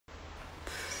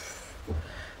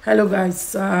Hello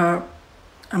guys, I'm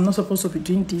not supposed to be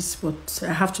doing this, but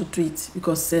I have to do it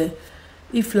because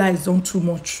if lies done too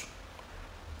much,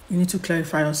 you need to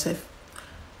clarify yourself.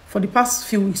 For the past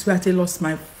few weeks, where I lost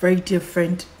my very dear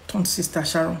friend turned sister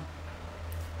Sharon,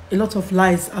 a lot of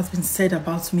lies has been said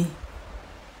about me,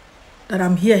 that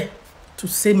I'm here to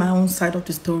say my own side of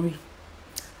the story.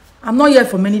 I'm not here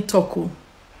for many talk,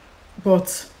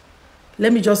 but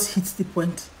let me just hit the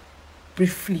point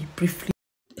briefly.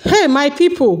 Hey my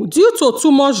people, due to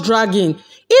too much dragging,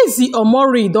 Izzy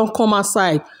Omoruyi don come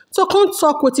outside to come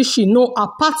talk wetin she know a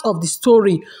part of the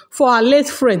story for her late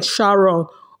friend Sharon.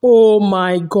 Oh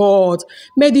my God,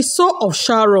 may the soul of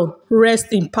Sharon rest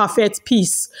in perfect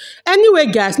peace. Anyway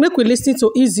guys, make we listen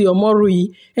to Izzy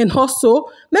Omoruyi, and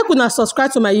also make una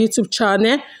subscribe to my YouTube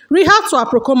channel, react to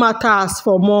Aproko matters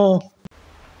for more.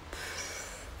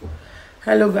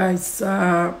 Hello guys,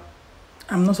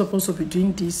 I'm not supposed to be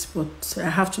doing this, but I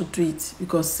have to do it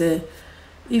because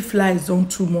if lies done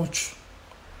too much,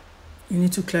 you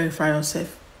need to clarify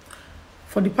yourself.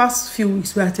 For the past few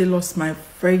weeks, where I lost my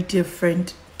very dear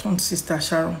friend turned sister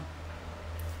Sharon,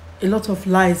 a lot of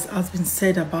lies has been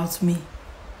said about me,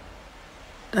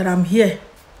 that I'm here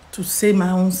to say my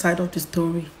own side of the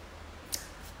story.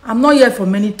 I'm not here for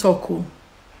many talk,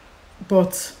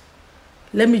 but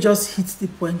let me just hit the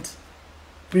point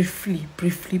briefly.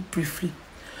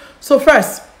 So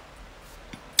first,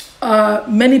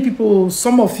 many people,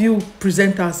 some of you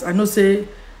presenters, I know say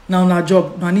now on our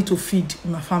job, I need to feed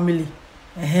my family.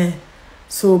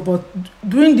 So, but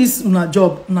during this on our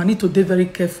job, I need to be very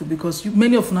careful because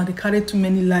many of you they carry too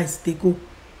many lies. They go.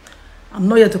 I'm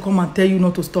not here to come and tell you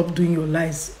not to stop doing your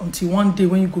lies until one day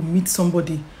when you go meet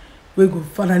somebody, we go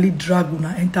finally drag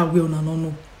una enter where una no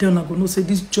know. Then una go know say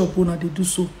this job una they do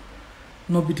so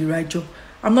not be the right job.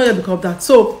 I'm not here because of that.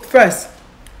 So first,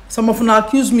 some of you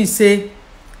accuse me say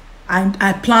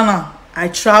I planner, I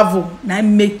travel, and I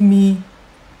make me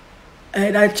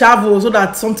I travel so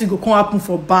that something go come happen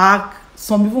for back.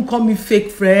 Some even call me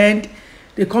fake friend.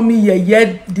 They call me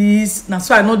this. Now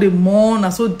so I know they mourn. Now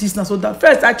so this. Now so that.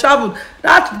 First I traveled.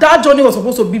 That journey was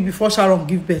supposed to be before Sharon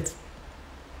give birth.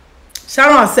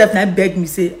 Sharon herself now beg me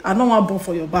say I don't want born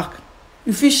for your back.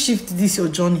 If you shift this your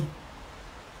journey,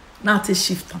 now take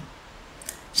shift am.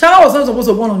 Sharon was not supposed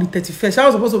to born on the 31st.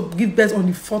 Sharon was supposed to give birth on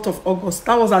the 4th of August.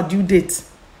 That was her due date.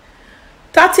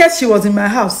 30th, she was in my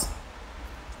house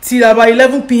till about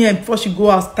 11 p.m. before she go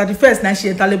out. 31st, now she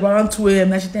enter labor around 2 a.m.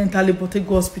 Now she enter labor to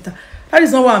go hospital. That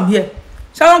is not why I'm here.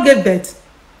 Sharon gave birth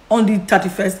on the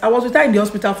 31st. I was with her in the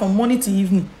hospital from morning to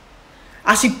evening.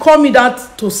 As she called me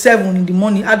that to 7 in the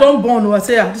morning, I don't born. I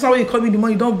say, this is how you call me in the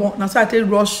morning, you don't born. Now so I take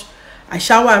rush. I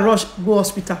shower, I rush, go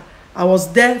hospital. I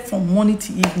was there from morning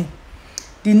to evening.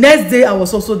 The next day, I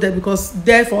was also there because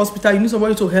there for hospital, you need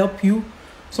somebody to help you.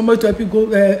 Somebody to help you go,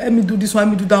 let me do this one,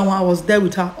 let me do that one. I was there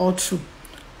with her all through.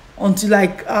 Until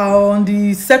like on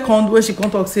the 2nd, when she come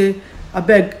talk, say, I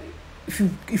beg, if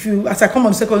you, as I come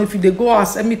on the 2nd, if you they go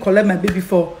ask, let me collect my baby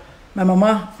for my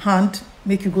mama hand,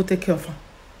 make you go take care of her.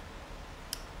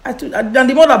 And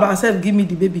the mother by herself give me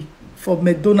the baby for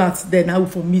McDonald's there now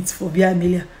for meat for Via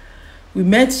Amelia. We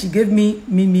met, she gave me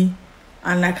Mimi.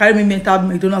 And I carry me mental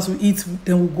McDonald's, we eat,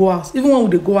 then we go out. Even when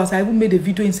we go out, I even made a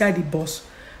video inside the bus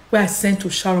where I sent to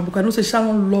Sharon because I know say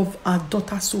Sharon love her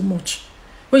daughter so much.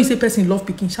 When you say person love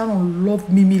picking, Sharon love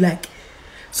Mimi like.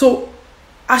 So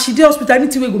as she did hospital,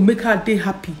 anything we go make her day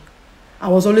happy. I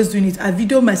was always doing it. I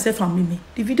video myself and Mimi.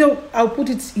 The video, I'll put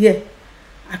it here.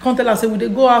 I can't tell her, say, will they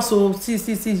go out? So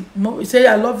see. No, say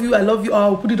I love you,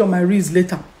 I'll put it on my reels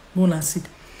later. No, that's it.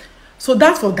 So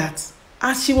that's for that.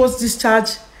 As she was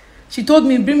discharged, she told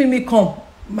me, bring me come,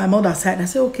 my mother's side. I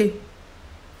said, okay.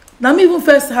 Now, me even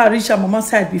first her reach her mama's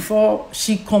side before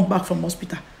she come back from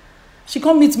hospital. She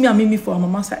come meet me and Mimi for her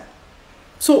mama's side.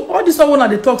 So, all this one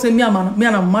they talk, say, me and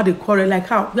her mama, they quarrel. Like,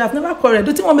 how? We have never quarreled.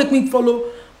 Don't you want to make me follow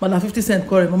Madam 50 Cent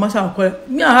quarrel? Mama shall quarrel.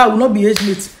 Me and her will not be age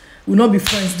mates, will not be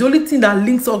friends. The only thing that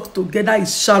links us together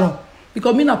is Sharon.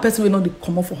 Because me and a person will not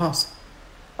come up for house.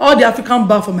 All the African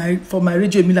bar for my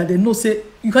radio Mila, they know, say,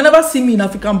 you can never see me in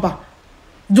African bar.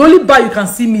 The only bar you can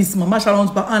see me is Mama Sharon's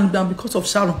bar, and because of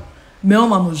Sharon, me and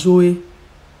Mama Joey,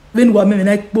 when we me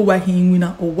like go why in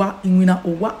winner or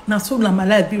what. Now so my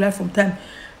life be right from time.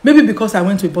 Maybe because I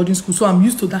went to a boarding school, so I'm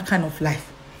used to that kind of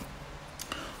life.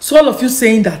 So all of you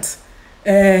saying that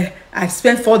I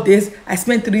spent 4 days, I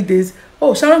spent 3 days.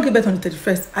 Oh, Sharon gave birth on the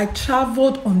 31st. I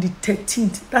traveled on the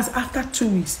 13th. That's after 2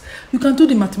 weeks. You can do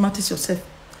the mathematics yourself.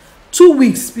 2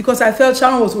 weeks because I felt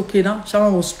Sharon was okay now.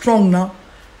 Sharon was strong now.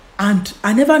 And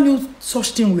I never knew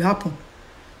such thing will happen.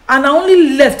 And I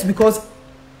only left because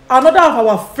another of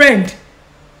our friend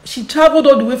She traveled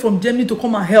all the way from Germany to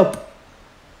come and help.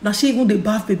 Now she even the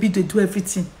bath baby, they do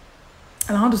everything.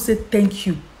 And I want to say thank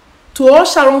you to all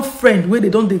Sharon friends where they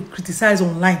don't they criticize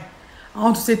online. I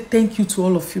want to say thank you to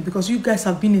all of you because you guys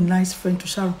have been a nice friend to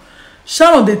Sharon.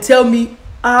 Sharon, they tell me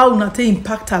how Unate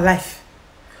impact her life.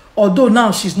 Although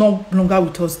now she's no longer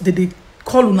with us, they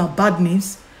call Una bad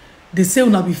names. They say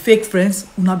Una be fake friends,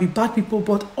 Una be bad people,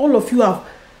 but all of you have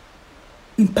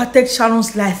impacted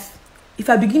Sharon's life. If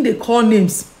I begin to call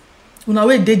names, Una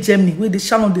where they Germany, where they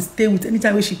Sharon they stay with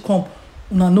anytime where she come,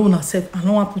 Una know Una self. I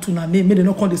don't want to put Una name, they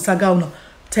not call the saga Una.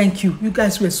 Thank you. You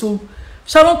guys were so.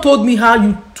 Sharon told me how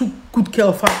you took good care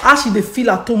of her, how she dey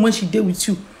feel at home when she did with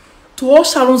you. To all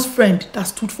Sharon's friend that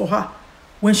stood for her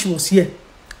when she was here,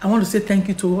 I want to say thank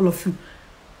you to all of you.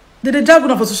 They drag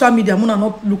Una for social media, Muna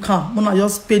not look am, Muna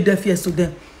just pay deaf ears to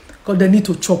them because they need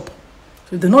to chop.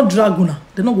 So if they not drag Una,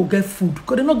 they not go get food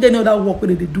because they not get any other work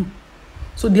where they do.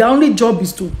 So their only job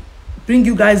is to bring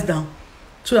you guys down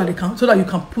so that you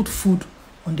can put food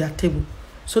on their table.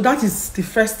 So that is the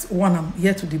first one I'm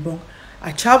here to debunk.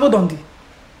 I traveled on the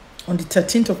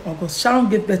 13th of August. Sharon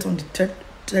gave birth on the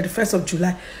 31st of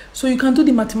July. So you can do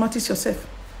the mathematics yourself.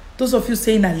 Those of you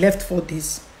saying I left 4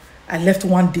 days, I left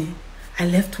 1 day, I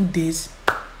left 2 days.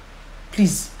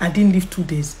 Please, I didn't leave 2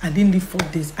 days. I didn't leave 4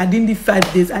 days. I didn't leave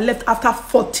 5 days. I left after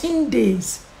 14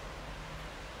 days.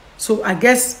 So I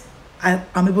guess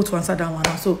I'm able to answer that one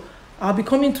now. So I'll be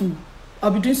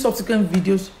doing subsequent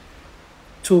videos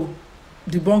to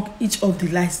debunk each of the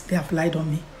lies they have lied on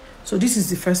me. So this is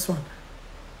the first one.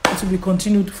 It will be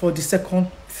continued for the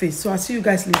second phase. So I'll see you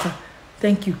guys later.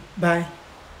 Thank you. Bye.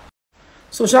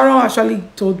 So Sharon actually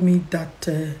told me that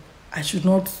I should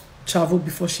not travel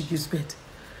before she gives birth.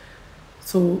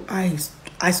 So I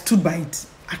stood by it.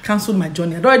 I cancelled my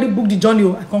journey. I'd already booked the journey.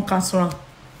 I can't cancel her.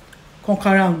 Can't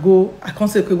carry and go. I can't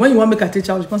say, okay, when you want to make her take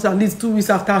child, you can't say at least 2 weeks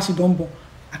after she done born.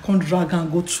 I can't drag her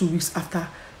and go 2 weeks after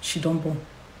she done born.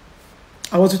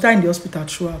 I was with her in the hospital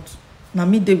throughout. Now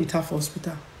midday with her for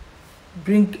hospital.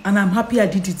 And I'm happy I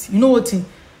did it. You know what?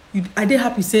 I did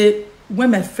happy say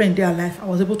when my friend they alive, I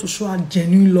was able to show her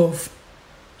genuine love.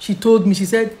 She told me, she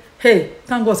said, hey,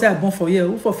 thank God say I born for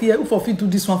you. Who for do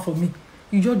this one for me?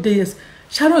 You just did yes.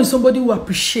 Sharon is somebody who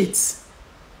appreciates.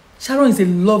 Sharon is a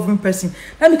loving person.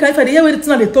 Let me if I hear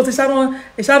everything they talk, Sharon,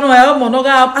 I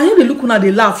hear they look when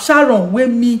they laugh. Sharon, where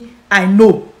me, I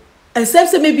know. Except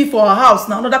say maybe for her house,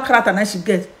 now another character now she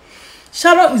get.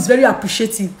 Sharon is very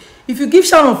appreciative. If you give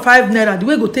Sharon 5 naira, the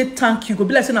way go take thank you, go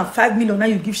be like saying 5 million now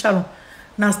you give Sharon.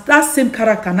 Now that same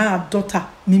character now her daughter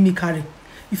Mimi carry.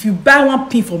 If you buy 1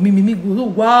 pin for me, Mimi go, oh,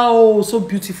 wow, so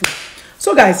beautiful.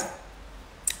 So guys,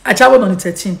 I traveled on the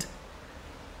 13th.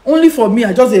 Only for me,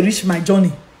 I just reached my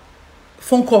journey.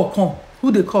 Phone call come.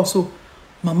 Who they call? So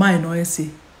Mama and say,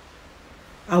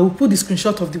 I will put the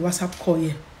screenshot of the WhatsApp call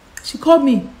here. She called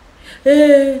me.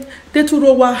 Hey, they to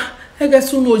rowa. I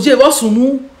guess you know. Je was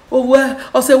sunu. Oh where?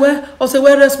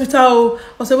 Where hospital?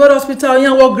 Where hospital?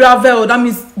 Yeah, what gravel? That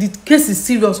means the case is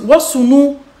serious. What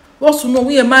sunu?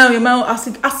 We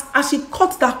as she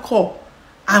cut that call,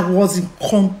 I was in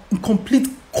complete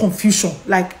confusion.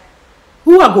 Like,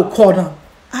 who I go call now?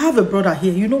 I have a brother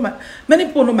here. You know many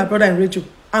people know my brother in radio,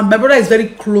 and my brother is very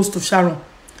close to Sharon.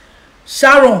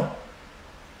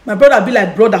 My brother be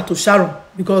like brother to Sharon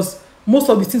because most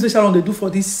of the things that Sharon they do for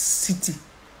this city,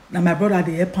 now my brother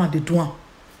they help and they do am.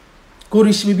 Go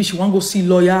reach maybe she want go see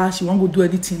lawyer, she want go do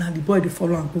anything, and the boy they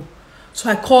follow and go. So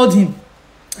I called him.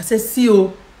 I said, see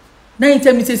you. Now he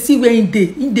tell me say see where in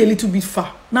day a little bit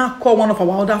far. Now I call one of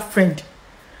our other friend.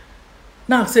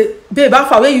 Now I say, babe, how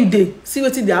far where you dey? See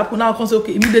what they happen. Now I come say,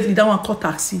 okay, immediately that one call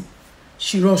taxi.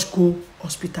 She rush go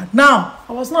hospital. Now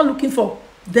I was not looking for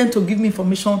them to give me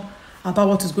information about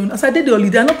what is going on. As I did the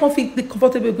holiday, I'm not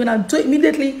comfortable going on. So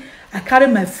immediately I carry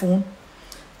my phone.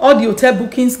 All the hotel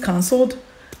bookings cancelled.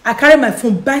 I carry my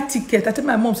phone, buy ticket. I tell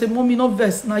my mom, say, mommy, no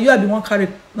vex. Now you are the one carry.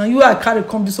 Now you are carry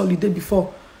come this holiday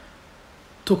before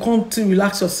to come to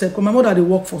relax yourself. Because my mother they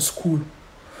work for school.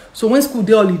 So when school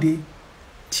day holiday,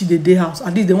 she the day house.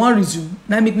 At least they want resume.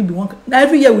 Now make me be one. Now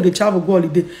every year we dey travel go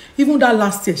holiday. Even that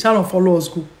last year, Sharon follow us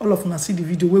go. All of us see the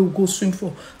video where we go swim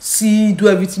for, see, do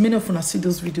everything. Many of us see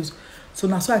those videos. So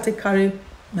now so I take carry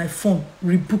my phone,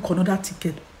 rebook another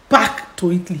ticket back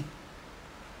to Italy.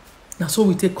 Now so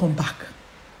we take come back.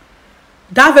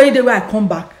 That very day where I come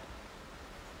back,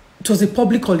 it was a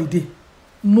public holiday.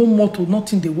 No motor,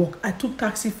 nothing they work. I took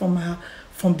taxi from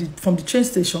the train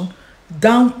station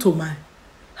down to my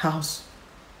house.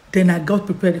 Then I got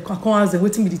prepared. I come ask them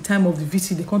waiting me the time of the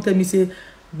visit. They come tell me say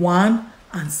 1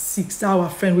 and 6. That our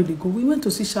friend where they go. We went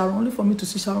to see Sharon only for me to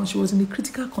see Sharon. She was in a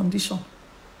critical condition.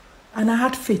 And I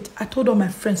had faith. I told all my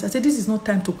friends, I said, this is not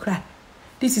time to cry.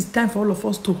 This is time for all of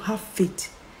us to have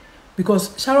faith.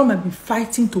 Because Sharon might be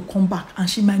fighting to come back, and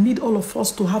she might need all of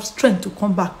us to have strength to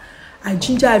come back. I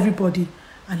ginger everybody,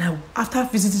 and after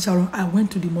visiting Sharon, I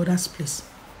went to the mother's place.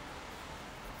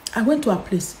 I went to her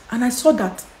place, and I saw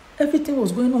that everything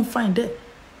was going on fine there.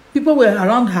 People were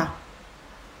around her.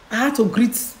 I had to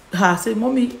greet her, say,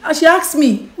 Mommy. And she asked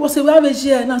me, what's the way?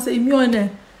 And I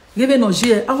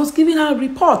said, I was giving her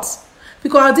reports.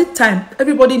 Because at this time,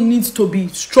 everybody needs to be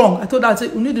strong. I told her, I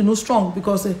said, we need to know strong,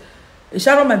 because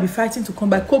Sharon might be fighting to come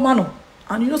back. Coma,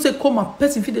 and you know, say, coma,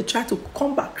 person feel they try to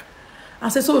come back. I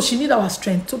said, so she need our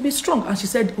strength to be strong. And she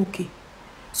said, okay.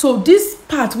 So this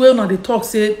part where now they talk,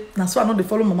 say, that's why I know they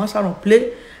follow Mama Sharon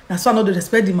play. That's why I know they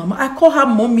respect the mama. I call her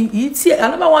Mommy. It's here. I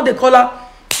never want they call her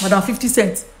Madam 50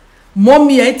 Cent.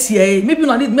 Mommy, it's here. Maybe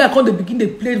I need me. I call they begin they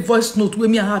play voice note where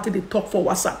me and her they talk for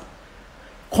WhatsApp.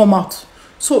 Come out.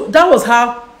 So that was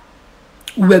how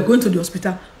we were going to the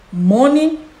hospital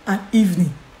morning and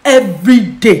evening every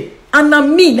day. And na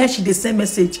me, now she the same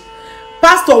message.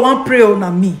 Pastor want pray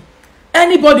on me.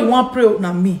 Anybody want pray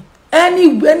on me.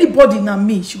 Anybody na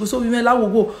me. She go, so we may la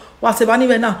go. Whatever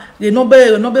anyway now. The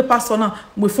number pastor now.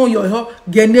 We phone your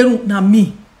general na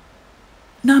me.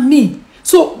 Na me.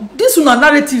 So this one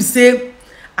narrative say,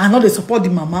 I know they support the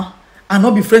mama. I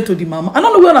not be friend to the mama. I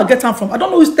don't know where I get them from. I don't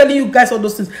know who's telling you guys all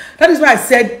those things. That is why I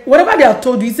said, whatever they have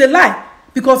told you, it's a lie.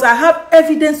 Because I have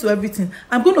evidence to everything.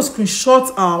 I'm going to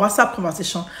screenshot our WhatsApp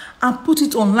conversation and put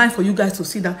it online for you guys to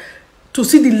see that. To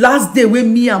see the last day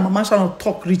when me and Mama Sharon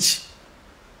talk rich.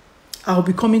 I'll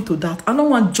be coming to that. I don't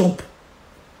want jump.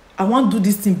 I want to do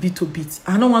this thing bit to bit.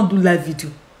 I don't want to do live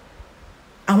video.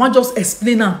 I want just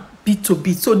explain them bit to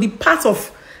bit. So the part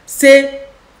of say,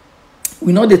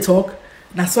 we know they talk.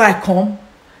 That's why I come.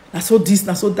 That's so this,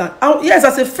 that's so that. Yes,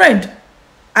 as a friend,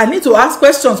 I need to ask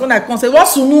questions when I come. Say,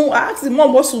 what's Sunu? I asked the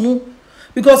mom, what's Sunu?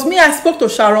 Because me, I spoke to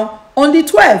Sharon on the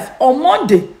 12th, on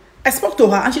Monday. I spoke to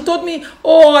her and she told me,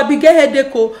 oh, I began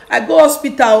headache. I go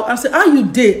hospital. And I said, how you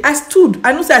day? I stood.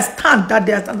 I know say I stand that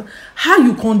day. How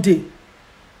you come day?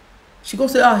 She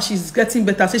goes, say, she's getting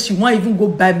better. Say she won't even go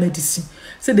buy medicine.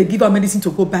 Say they give her medicine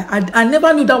to go buy. I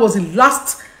never knew that was the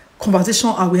last conversation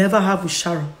I will ever have with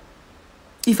Sharon.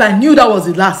 If I knew that was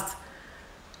the last,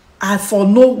 I for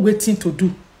no waiting to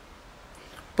do.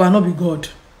 But I not be God.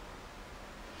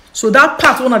 So that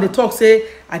part when they talk say,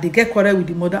 I they get quarrel with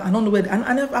the mother. I don't know where.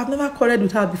 I've never quarreled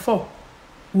with her before.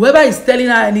 Whoever is telling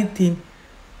her anything,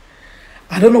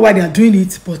 I don't know why they are doing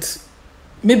it, but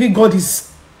maybe God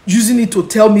is using it to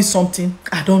tell me something.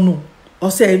 I don't know.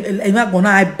 Or say,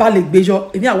 I balik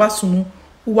bejo. If I was sunu,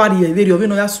 who are the video? We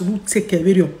know ya sunu take a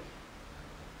video.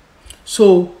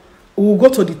 So we will go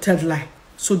to the third line.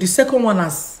 So the second one,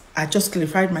 as I just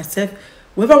clarified myself,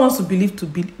 whoever wants to believe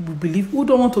will believe. Who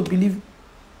don't want to believe,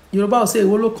 Yoruba will say,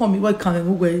 "Wolo come, why can't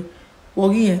we go?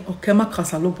 Wagi or kema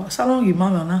kasaloba." Salon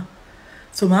imamana.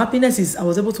 So my happiness is I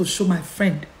was able to show my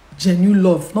friend genuine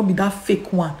love, not be that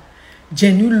fake one.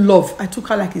 Genuine love. I took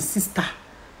her like a sister.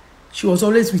 She was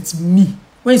always with me.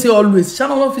 When you say always,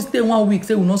 Sharon not stay 1 week.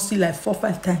 Say we not see like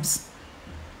 4-5 times.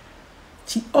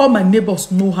 All my neighbors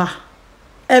know her.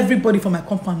 Everybody from my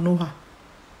compound know her.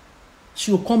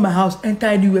 She will come my house, enter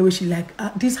anywhere where she like.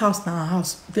 This house now her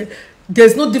house.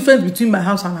 There's no difference between my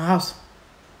house and her house.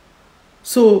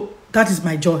 So that is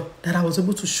my joy, that I was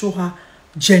able to show her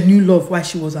genuine love while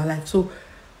she was alive. So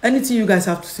anything you guys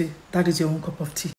have to say, that is your own cup of tea.